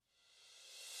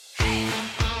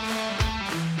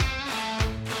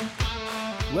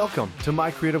Welcome to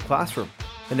My Creative Classroom,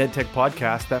 an EdTech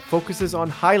podcast that focuses on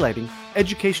highlighting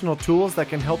educational tools that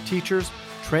can help teachers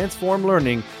transform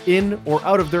learning in or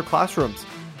out of their classrooms.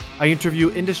 I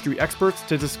interview industry experts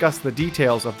to discuss the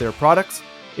details of their products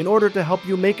in order to help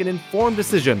you make an informed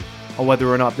decision on whether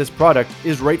or not this product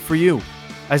is right for you.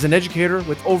 As an educator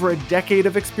with over a decade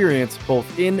of experience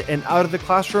both in and out of the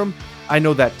classroom, I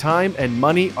know that time and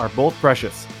money are both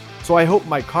precious. So I hope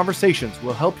my conversations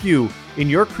will help you in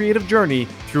your creative journey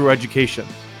through education.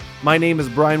 My name is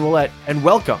Brian Willett, and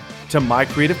welcome to My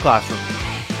Creative Classroom.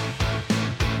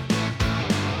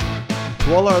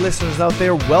 To all our listeners out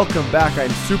there, welcome back.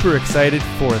 I'm super excited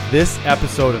for this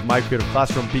episode of My Creative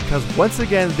Classroom because once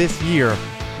again this year,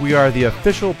 we are the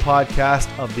official podcast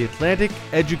of the Atlantic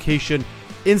Education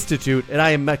Institute, and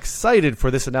I am excited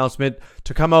for this announcement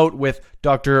to come out with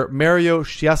Dr. Mario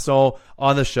Chiasson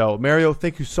on the show. Mario,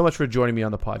 thank you so much for joining me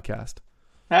on the podcast.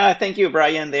 Thank you,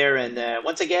 Brian, there. And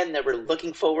once again, we're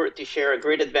looking forward to share a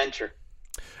great adventure.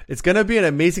 It's going to be an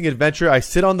amazing adventure. I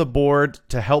sit on the board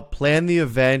to help plan the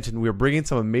event, and we're bringing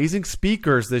some amazing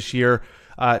speakers this year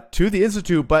to the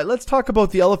Institute. But let's talk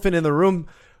about the elephant in the room.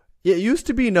 It used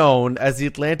to be known as the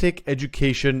Atlantic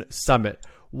Education Summit.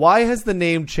 Why has the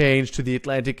name changed to the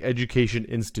Atlantic Education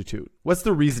Institute? What's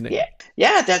the reasoning?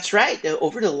 Yeah, that's right.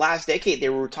 Over the last decade, they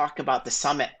were talking about the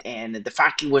summit, and the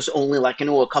fact it was only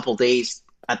a couple days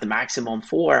at the maximum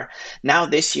for. Now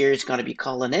this year it's going to be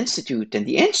called an institute, and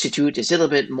the institute is a little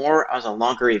bit more as a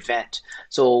longer event.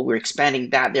 So we're expanding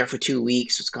that there for 2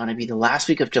 weeks. It's going to be the last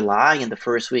week of July and the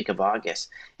first week of August.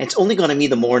 And it's only going to be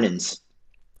the mornings.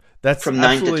 That's from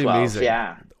 9 to 12. Amazing.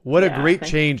 Yeah. What a great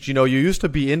change. You know, you used to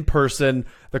be in person.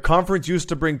 The conference used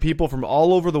to bring people from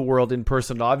all over the world in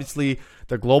person. Obviously,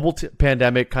 the global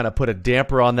pandemic kind of put a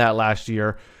damper on that last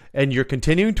year, and you're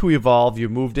continuing to evolve. You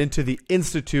moved into the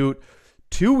Institute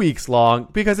 2 weeks long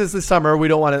because it's the summer. We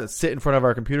don't want to sit in front of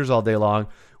our computers all day long.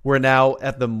 We're now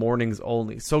at the mornings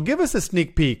only. So give us a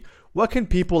sneak peek. What can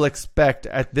people expect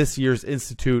at this year's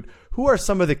Institute? Who are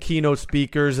some of the keynote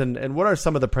speakers, and what are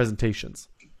some of the presentations?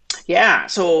 Yeah,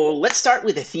 so let's start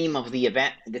with the theme of the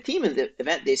event. The theme of the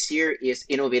event this year is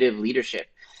innovative leadership.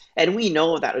 And we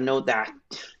know that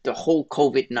the whole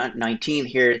COVID-19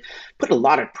 here put a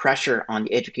lot of pressure on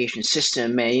the education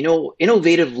system. And,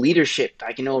 innovative leadership,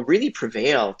 really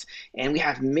prevailed. And we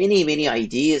have many, many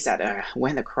ideas that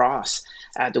went across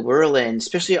the world, and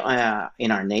especially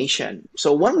in our nation.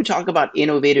 So when we talk about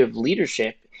innovative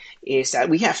leadership, is that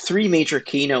we have three major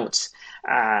keynotes.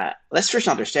 Let's first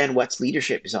understand what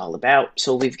leadership is all about.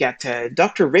 So we've got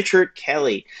Dr. Richard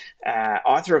Kelly,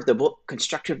 author of the book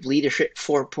Constructive Leadership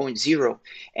 4.0,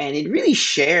 and it really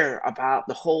share about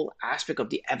the whole aspect of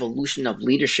the evolution of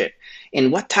leadership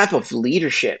and what type of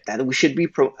leadership that we should be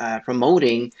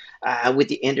promoting with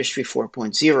the Industry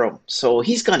 4.0. So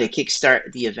he's going to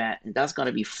kickstart the event, and that's going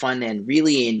to be fun and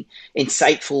really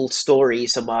insightful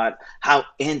stories about how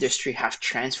industry have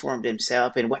transformed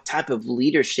themselves and what type of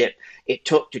leadership it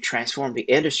took to transform the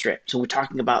industry. So we're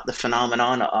talking about the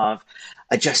phenomenon of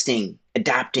adjusting,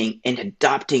 adapting, and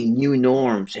adopting new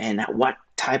norms, and what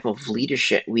type of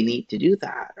leadership we need to do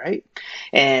that, right?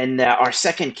 And our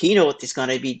second keynote is going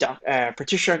to be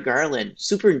Patricia Garland,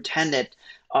 Superintendent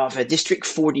of District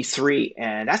 43,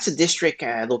 and that's a district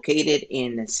located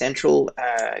in central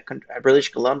British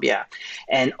Columbia.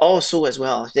 And also as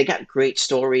well, they got great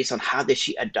stories on how did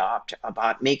she adopt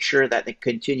about make sure that the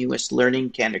continuous learning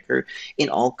can occur in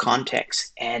all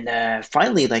contexts. And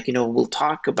finally, we'll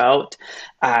talk about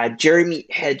Jeremy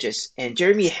Hedges. And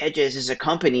Jeremy Hedges is a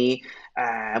company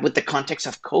with the context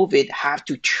of COVID, have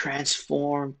to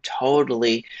transform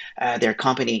totally their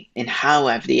company, and how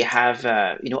have they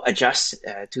adjust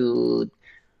to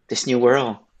this new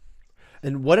world.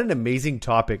 And what an amazing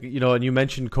topic, and you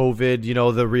mentioned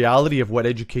COVID, the reality of what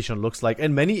education looks like.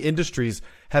 And many industries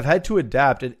have had to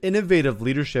adapt, and innovative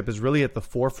leadership is really at the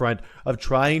forefront of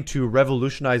trying to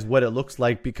revolutionize what it looks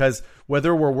like, because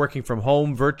whether we're working from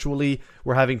home virtually,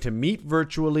 we're having to meet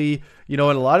virtually, and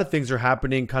a lot of things are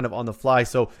happening kind of on the fly.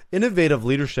 So innovative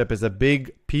leadership is a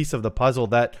big piece of the puzzle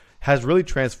that has really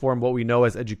transformed what we know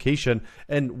as education.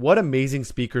 And what amazing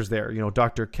speakers there.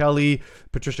 Dr. Kelly,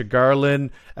 Patricia Garland,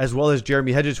 as well as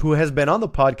Jeremy Hedges, who has been on the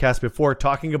podcast before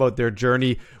talking about their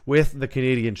journey with the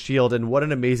Canadian Shield. And what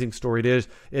an amazing story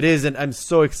it is. And I'm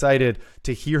so excited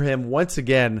to hear him once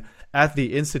again at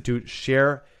the Institute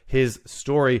share his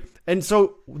story. And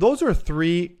so those are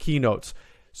three keynotes.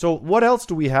 So what else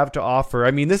do we have to offer?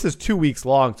 I mean, this is 2 weeks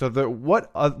long. So what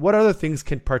other things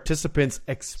can participants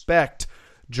expect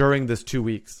during this 2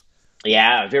 weeks?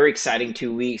 Yeah, very exciting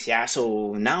 2 weeks. Yeah,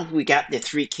 so now we got the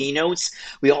three keynotes.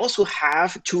 We also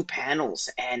have two panels,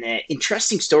 and an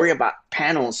interesting story about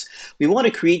panels. We want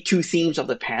to create two themes of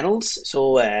the panels.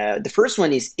 So the first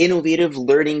one is innovative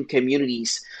learning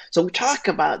communities. So we talk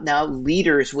about now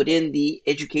leaders within the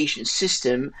education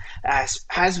system as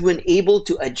has been able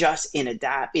to adjust and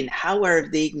adapt in how are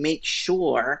they make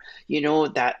sure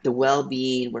that the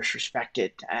well-being was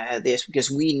respected. This because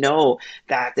we know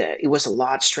that it was a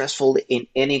lot stressful in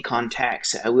any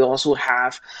context. We also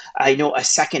have, I know, a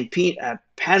second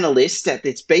panelist that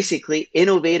it's basically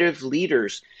innovative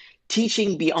leaders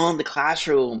teaching beyond the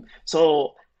classroom.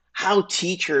 So how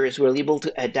teachers were able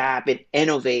to adapt and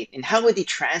innovate, and how would they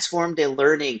transform their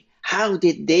learning? How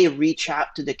did they reach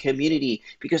out to the community?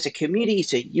 Because the community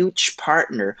is a huge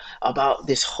partner about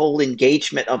this whole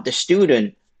engagement of the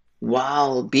student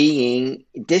while being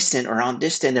distant or on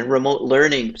distant and remote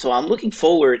learning. So I'm looking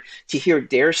forward to hear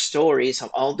their stories of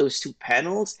all those two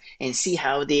panels and see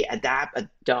how they adapt,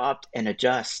 adopt, and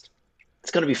adjust.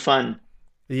 It's going to be fun.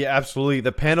 Yeah, absolutely.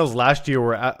 The panels last year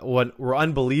were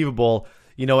unbelievable.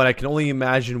 And I can only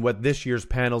imagine what this year's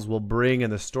panels will bring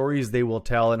and the stories they will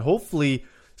tell, and hopefully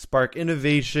spark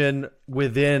innovation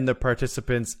within the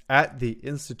participants at the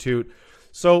institute.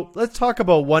 So let's talk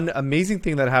about one amazing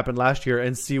thing that happened last year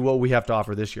and see what we have to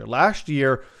offer this year. Last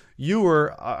year, you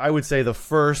were, I would say, the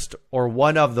first or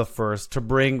one of the first to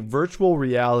bring virtual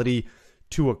reality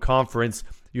to a conference.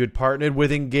 You had partnered with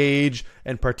Engage,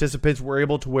 and participants were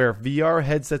able to wear VR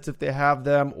headsets if they have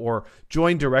them, or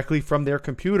join directly from their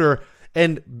computer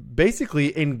and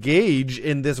basically engage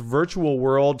in this virtual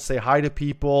world, say hi to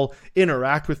people,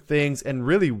 interact with things, and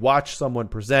really watch someone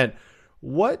present.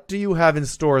 What do you have in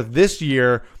store this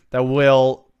year that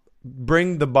will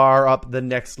bring the bar up the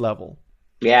next level?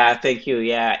 Yeah, thank you.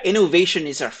 Yeah, innovation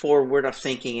is our forward of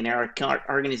thinking, and our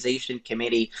organization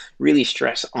committee really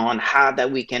stress on how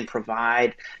that we can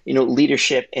provide,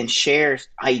 leadership and share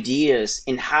ideas,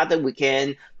 and how that we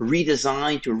can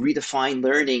redesign to redefine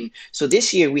learning. So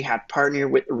this year we have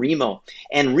partnered with Remo,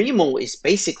 and Remo is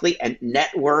basically a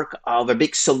network of a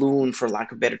big saloon, for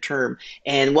lack of a better term.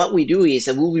 And what we do is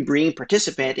that we'll be bringing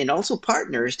participants and also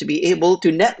partners to be able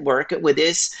to network with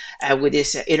this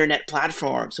internet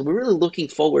platform. So we're really looking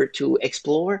forward to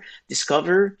explore,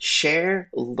 discover, share,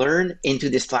 learn into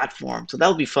this platform. So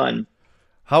that'll be fun.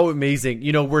 How amazing.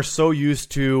 We're so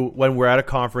used to when we're at a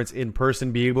conference in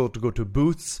person, be able to go to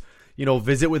booths,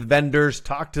 visit with vendors,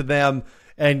 talk to them.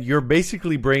 And you're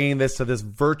basically bringing this to this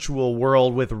virtual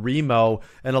world with Remo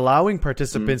and allowing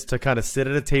participants to kind of sit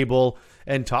at a table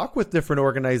and talk with different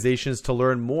organizations to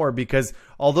learn more. Because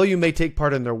although you may take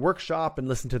part in their workshop and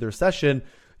listen to their session,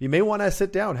 you may want to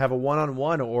sit down, have a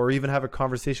one-on-one, or even have a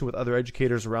conversation with other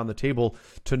educators around the table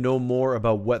to know more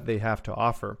about what they have to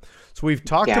offer. So we've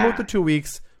talked about the Yeah. 2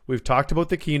 weeks. We've talked about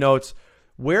the keynotes.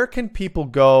 Where can people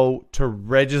go to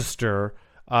register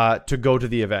to go to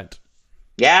the event?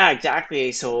 Yeah,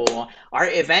 exactly. So our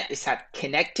event is at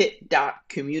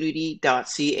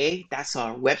connected.community.ca. That's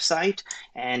our website,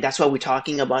 and that's why we're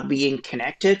talking about being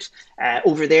connected.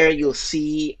 Over there, you'll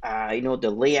see,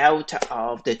 the layout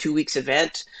of the 2 weeks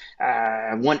event.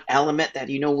 One element that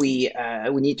we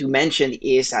need to mention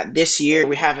is that this year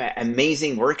we have an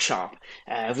amazing workshop.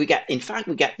 In fact,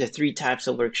 we got the three types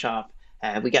of workshop.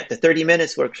 We got the 30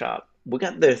 minutes workshop. We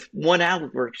got the 1 hour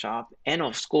workshop, and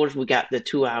of course, we got the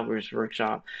 2 hours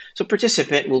workshop. So,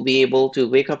 participant will be able to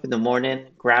wake up in the morning,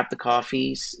 grab the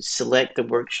coffee, select the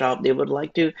workshop they would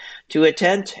like to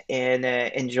attend, and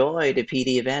enjoy the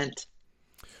PD event.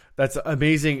 That's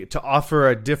amazing to offer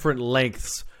a different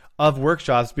lengths of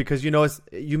workshops because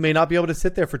you may not be able to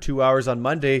sit there for 2 hours on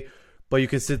Monday, but you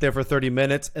can sit there for 30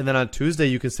 minutes, and then on Tuesday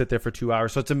you can sit there for 2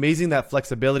 hours. So it's amazing that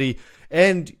flexibility,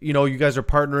 and you guys are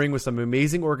partnering with some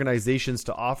amazing organizations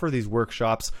to offer these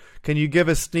workshops. Can you give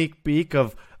a sneak peek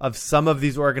of some of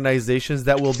these organizations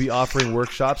that will be offering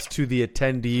workshops to the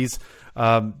attendees?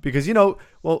 Because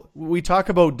well, we talk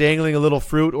about dangling a little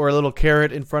fruit or a little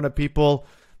carrot in front of people.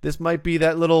 This might be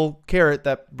that little carrot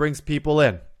that brings people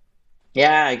in.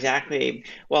 Yeah, exactly.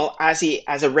 Well, as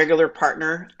a regular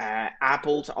partner,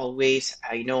 Apple's always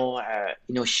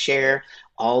share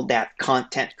all that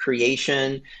content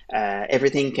creation.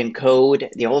 Everything can code.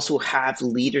 They also have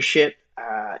leadership.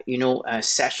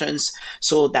 Sessions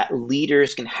so that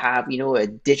leaders can have a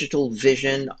digital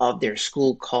vision of their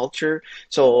school culture.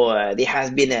 So they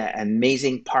have been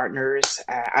amazing partners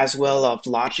as well of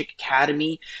Logic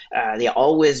Academy. They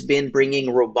always been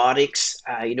bringing robotics,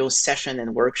 session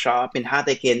and workshop, and how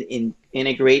they can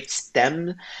integrate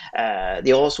STEM.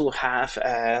 They also have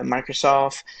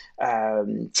Microsoft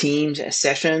Teams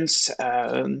sessions,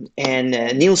 and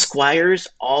Neil Squire's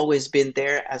always been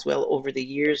there as well over the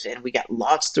years, and we got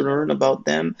lots to learn about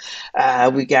them.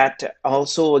 We got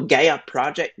also a Gaia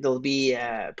project. There'll be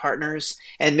partners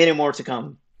and many more to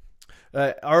come.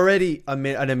 Already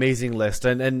an amazing list.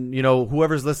 And you know,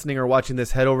 whoever's listening or watching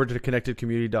this, head over to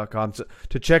connectedcommunity.com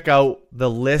to check out the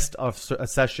list of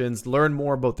sessions, learn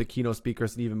more about the keynote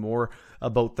speakers, and even more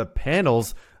about the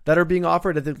panels that are being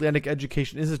offered at the Atlantic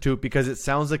Education Institute, because it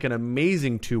sounds like an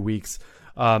amazing 2 weeks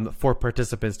for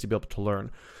participants to be able to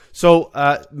learn. So,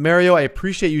 Mario, I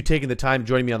appreciate you taking the time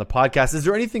joining me on the podcast. Is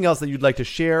there anything else that you'd like to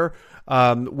share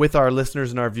with our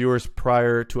listeners and our viewers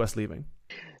prior to us leaving?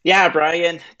 Yeah,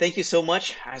 Brian, thank you so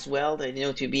much as well.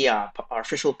 To be our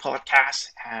official podcast.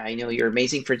 You're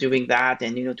amazing for doing that,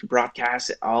 and to broadcast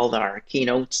all our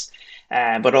keynotes,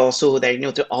 but also that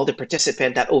to all the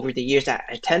participants that over the years that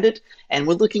attended, and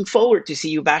we're looking forward to see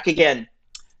you back again.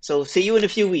 So see you in a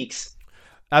few weeks.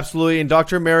 Absolutely. And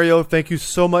Dr. Mario, thank you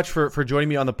so much for joining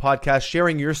me on the podcast,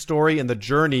 sharing your story and the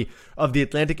journey of the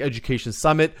Atlantic Education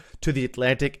Summit to the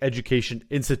Atlantic Education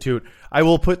Institute. I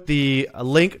will put the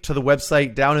link to the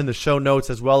website down in the show notes,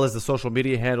 as well as the social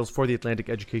media handles for the Atlantic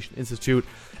Education Institute.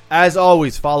 As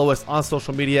always, follow us on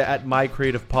social media at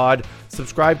MyCreativePod.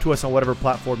 Subscribe to us on whatever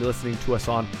platform you're listening to us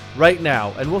on right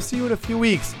now. And we'll see you in a few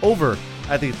weeks over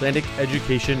at the Atlantic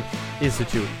Education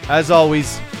Institute. As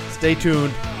always, stay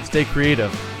tuned. Stay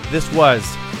creative. This was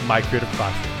My Creative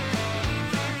Classroom.